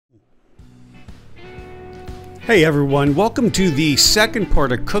Hey everyone, welcome to the second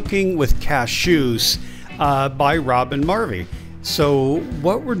part of Cooking with Cashews by Rob and Marvy. So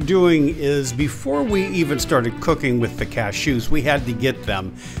what we're doing is, before we even started cooking with the cashews, we had to get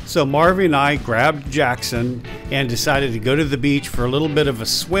them. So Marvy and I grabbed Jackson and decided to go to the beach for a little bit of a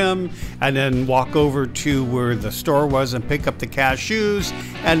swim and then walk over to where the store was and pick up the cashews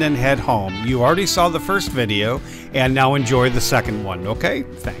and then head home. You already saw the first video and now enjoy the second one, okay?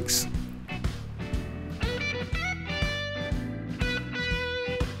 Thanks.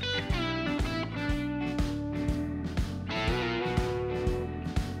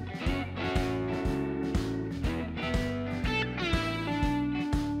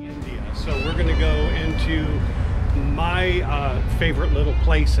 So we're going to go into my favorite little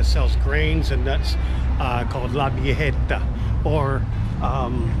place that sells grains and nuts called La Viejita, or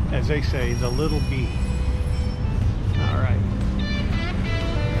as they say, the Little Bee. All right.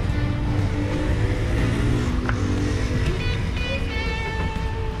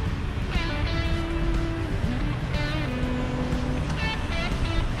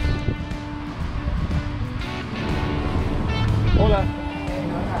 Hola.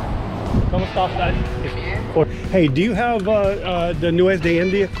 ¿Cómo estás? Hey, do you have the nuez de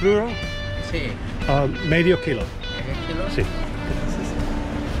India crudo? Sí. Medio kilo. ¿Medio kilo? Sí.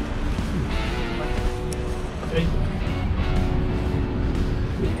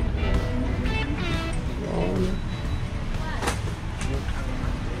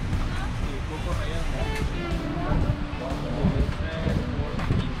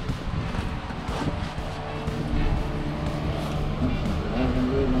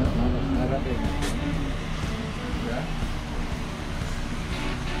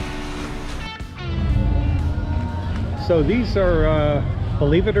 So these are,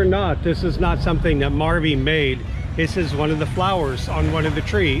 believe it or not, this is not something that Marvy made. This is one of the flowers on one of the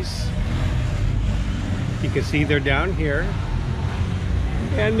trees. You can see they're down here.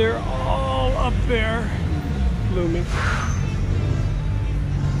 And they're all up there blooming.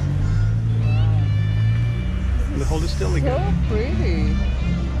 Let me hold it still again. So pretty.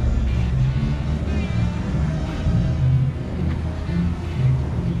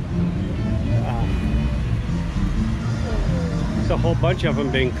 A whole bunch of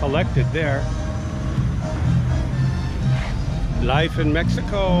them being collected there. Life in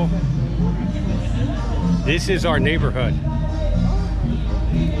Mexico. This is our neighborhood.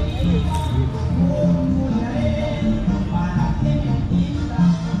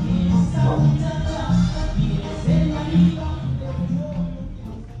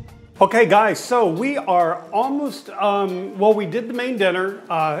 Okay guys, so we are almost, well, we did the main dinner.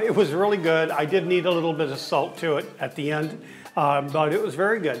 It was really good. I did need a little bit of salt to it at the end. But it was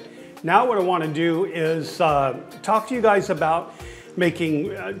very good. Now what I want to do is talk to you guys about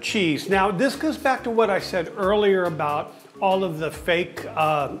making cheese. Now this goes back to what I said earlier about all of the fake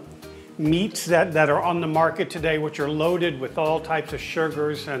meats that are on the market today, which are loaded with all types of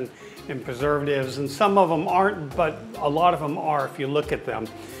sugars and preservatives. And some of them aren't, but a lot of them are if you look at them.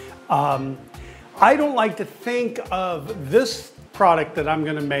 I don't like to think of this product that I'm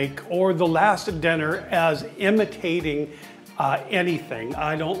going to make or the last dinner as imitating anything.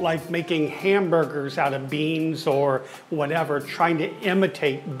 I don't like making hamburgers out of beans or whatever, trying to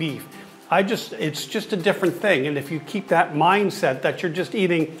imitate beef. It's just a different thing. And if you keep that mindset that you're just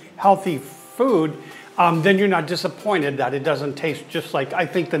eating healthy food, then you're not disappointed that it doesn't taste just like, I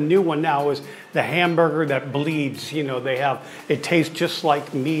think the new one now is the hamburger that bleeds. You know, it tastes just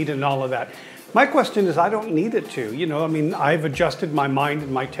like meat and all of that. My question is, I don't need it to, you know, I mean, I've adjusted my mind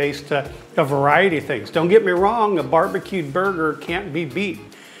and my taste to a variety of things. Don't get me wrong, a barbecued burger can't be beat.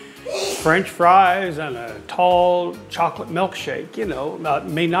 French fries and a tall chocolate milkshake, you know,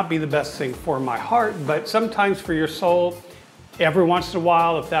 may not be the best thing for my heart, but sometimes for your soul, every once in a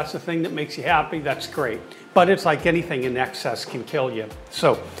while, if that's the thing that makes you happy, that's great. But it's like anything in excess can kill you.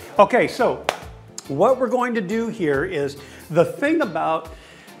 So, okay, so what we're going to do here is the thing about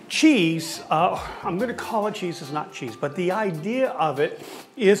cheese, I'm going to call it cheese, it's not cheese, but the idea of it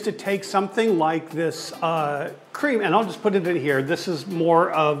is to take something like this cream, and I'll just put it in here. This is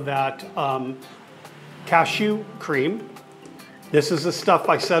more of that cashew cream. This is the stuff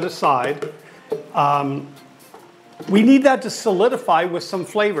I set aside. We need that to solidify with some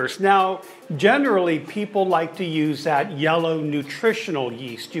flavors. Now, generally, people like to use that yellow nutritional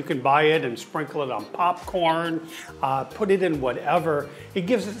yeast. You can buy it and sprinkle it on popcorn, put it in whatever. It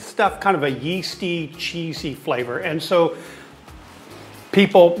gives the stuff kind of a yeasty, cheesy flavor. And so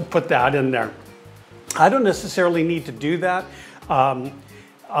people put that in there. I don't necessarily need to do that.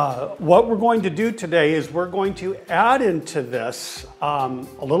 What we're going to do today is we're going to add into this a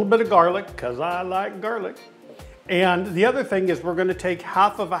little bit of garlic, because I like garlic. And the other thing is we're going to take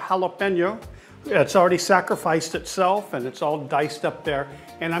half of a jalapeno. It's already sacrificed itself and it's all diced up there.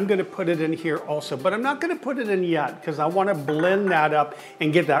 And I'm going to put it in here also. But I'm not going to put it in yet because I want to blend that up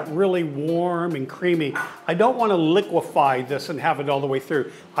and get that really warm and creamy. I don't want to liquefy this and have it all the way through.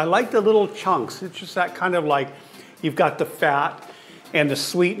 I like the little chunks. It's just that kind of like you've got the fat and the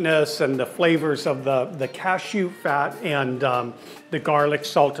sweetness and the flavors of the cashew fat and the garlic,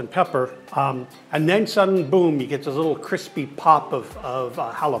 salt, and pepper. And then suddenly, boom, you get this little crispy pop of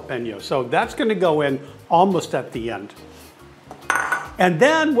jalapeno. So that's gonna go in almost at the end. And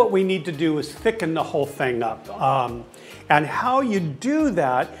then what we need to do is thicken the whole thing up. And how you do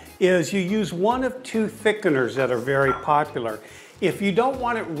that is you use one of two thickeners that are very popular. If you don't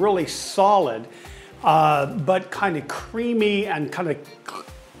want it really solid, but kind of creamy and kind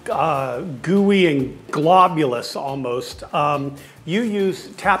of gooey and globulous almost, you use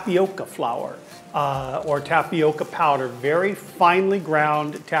tapioca flour or tapioca powder, very finely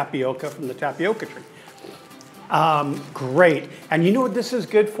ground tapioca from the tapioca tree. Great. And you know what this is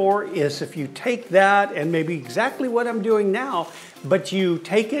good for is if you take that and maybe exactly what I'm doing now, but you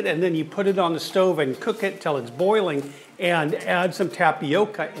take it and then you put it on the stove and cook it till it's boiling and add some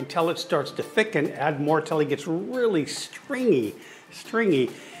tapioca until it starts to thicken, add more till it gets really stringy.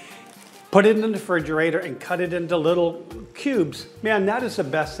 Put it in the refrigerator and cut it into little cubes. Man, that is the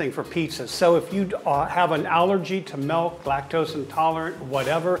best thing for pizza. So if you have an allergy to milk, lactose intolerant,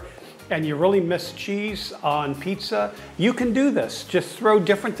 whatever, and you really miss cheese on pizza, you can do this. Just throw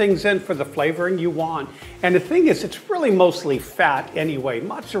different things in for the flavoring you want. And the thing is, it's really mostly fat anyway.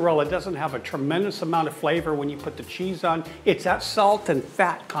 Mozzarella doesn't have a tremendous amount of flavor when you put the cheese on. It's that salt and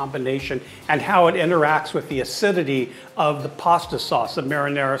fat combination and how it interacts with the acidity of the pasta sauce, the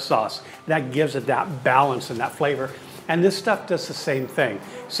marinara sauce, that gives it that balance and that flavor. And this stuff does the same thing.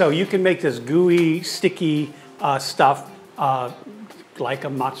 So you can make this gooey, sticky stuff like a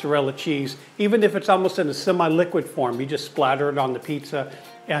mozzarella cheese. Even if it's almost in a semi-liquid form, you just splatter it on the pizza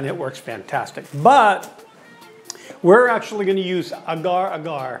and it works fantastic. But we're actually going to use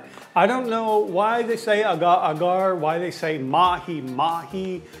agar-agar. I don't know why they say agar-agar, why they say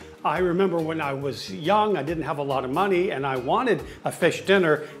mahi-mahi. I remember when I was young, I didn't have a lot of money and I wanted a fish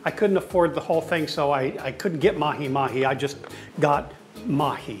dinner. I couldn't afford the whole thing, so I couldn't get mahi-mahi. I just got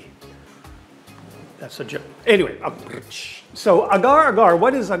mahi. That's a joke. Anyway, so agar-agar,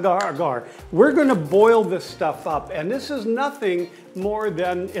 what is agar-agar? We're gonna boil this stuff up, and this is nothing more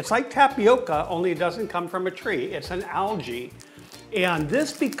than, it's like tapioca, only it doesn't come from a tree. It's an algae. And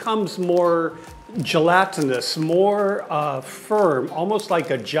this becomes more gelatinous, more firm, almost like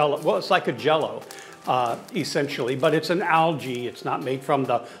a jello. Well, it's like a jello, essentially, but it's an algae. It's not made from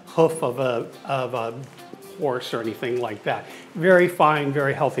the hoof of a horse or anything like that. Very fine,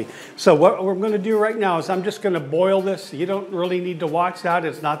 very healthy. So what we're going to do right now is I'm just going to boil this. You don't really need to watch that.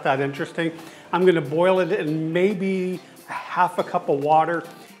 It's not that interesting. I'm going to boil it in maybe half a cup of water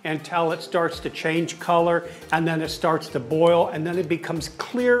until it starts to change color, and then it starts to boil, and then it becomes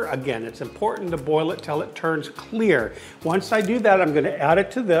clear again. It's important to boil it till it turns clear. Once I do that, I'm going to add it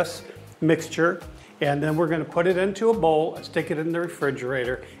to this mixture, and then we're going to put it into a bowl, stick it in the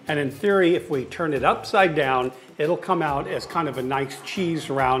refrigerator, and in theory, if we turn it upside down, it'll come out as kind of a nice cheese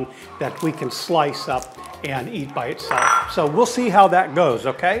round that we can slice up and eat by itself. So we'll see how that goes,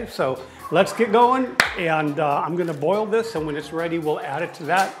 okay? So let's get going, and I'm going to boil this, and when it's ready, we'll add it to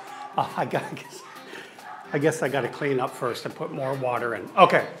that. I guess I got to clean up first and put more water in.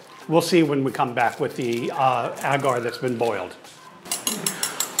 Okay, we'll see when we come back with the agar that's been boiled.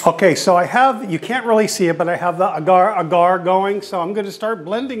 Okay, so I have, you can't really see it, but I have the agar going. So I'm going to start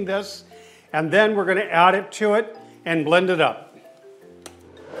blending this, and then we're going to add it to it and blend it up.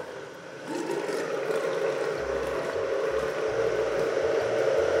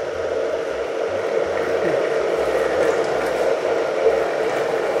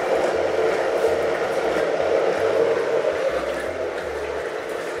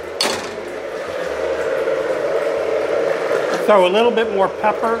 Throw a little bit more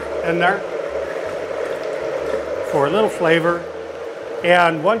pepper in there for a little flavor.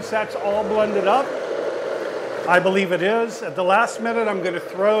 And once that's all blended up, I believe it is, at the last minute I'm going to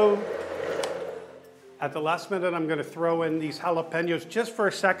throw in these jalapenos just for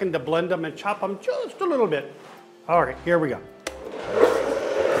a second to blend them and chop them just a little bit. All right, here we go.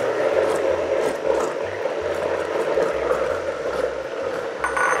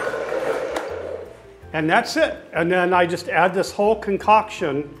 And that's it. And then I just add this whole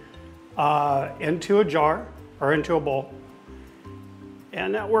concoction into a jar or into a bowl.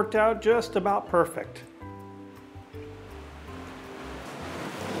 And that worked out just about perfect.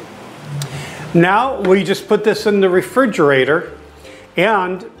 Now we just put this in the refrigerator,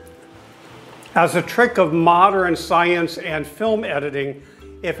 and as a trick of modern science and film editing,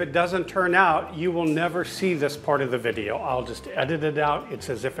 if it doesn't turn out, you will never see this part of the video. I'll just edit it out. It's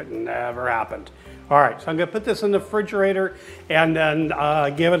as if it never happened. All right, so I'm gonna put this in the refrigerator and then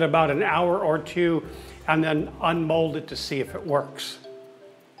give it about an hour or two and then unmold it to see if it works.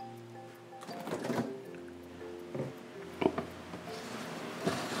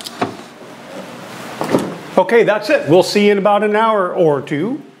 Okay, that's it. We'll see you in about an hour or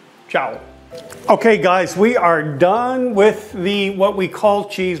two. Ciao. Okay guys, we are done with what we call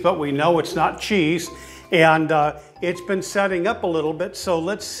cheese, but we know it's not cheese. And it's been setting up a little bit, so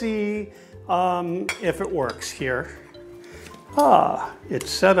let's see if it works here.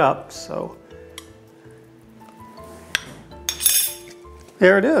 It's set up, so.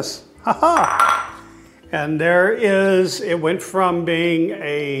 There it is, haha. And there is, it went from being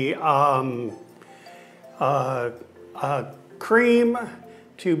a cream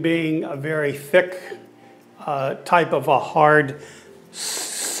to being a very thick type of a hard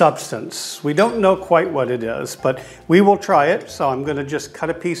substance. We don't know quite what it is, but we will try it. So I'm gonna just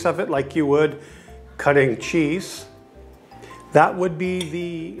cut a piece of it like you would cutting cheese. That would be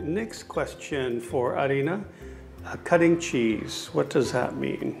the next question for Arina. Cutting cheese, what does that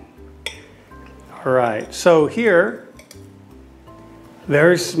mean? All right, so here,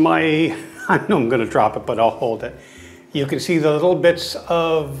 there's my, I know I'm gonna drop it, but I'll hold it. You can see the little bits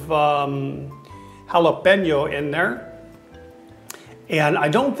of jalapeno in there. And I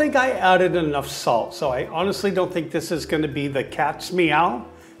don't think I added enough salt. So I honestly don't think this is gonna be the cat's meow,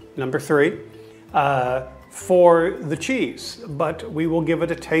 number 3, for the cheese, but we will give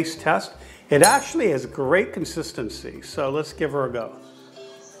it a taste test. It actually has great consistency, so let's give her a go.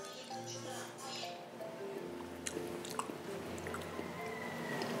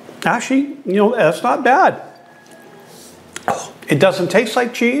 Actually, you know, that's not bad. It doesn't taste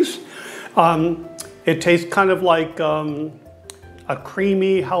like cheese. It tastes kind of like a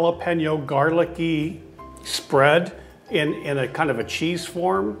creamy jalapeno garlicky spread in a kind of a cheese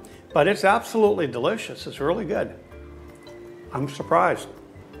form, but it's absolutely delicious. It's really good. I'm surprised.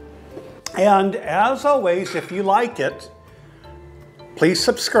 And as always, if you like it, please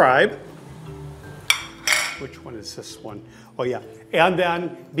subscribe. Which one is this one? Oh yeah. And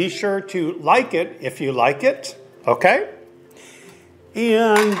then be sure to like it if you like it, okay?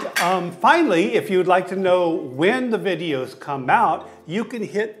 And finally, if you'd like to know when the videos come out, you can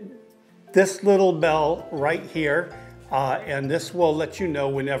hit this little bell right here, and this will let you know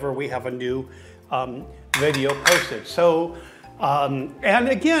whenever we have a new video posted. So, and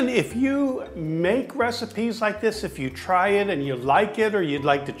again, if you make recipes like this, if you try it and you like it or you'd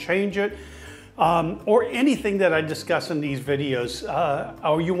like to change it, or anything that I discuss in these videos,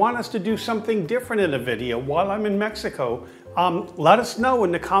 or you want us to do something different in a video while I'm in Mexico, let us know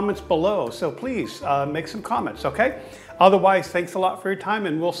in the comments below. So please make some comments, okay? Otherwise, thanks a lot for your time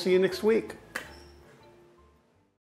and we'll see you next week.